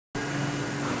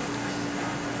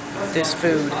This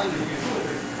food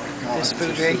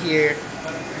right here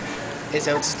is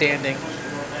outstanding.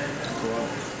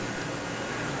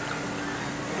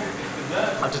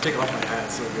 I'll just take it off my hat.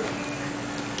 It's so good.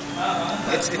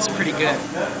 It's pretty good.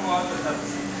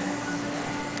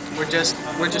 We're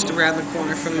just around the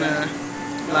corner from the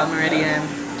La Meridienne.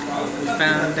 We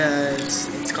found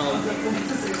it's called,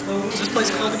 what's this place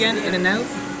called again? In and Out?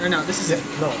 Or no, this is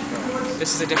No.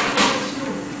 This is a different one.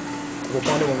 We'll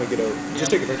find it when we get out. Yeah.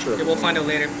 Just take a picture of it. Yeah, we'll find it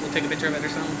later. We'll take a picture of it or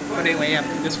something. But anyway, yeah,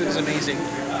 this food is amazing.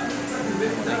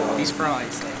 Like, these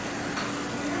fries, like,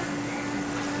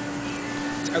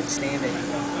 it's outstanding.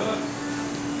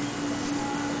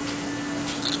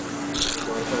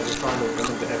 Well, if I ever find a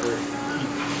woman to ever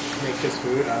make this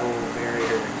food, I will marry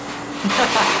her.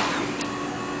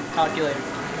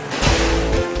 Calculated.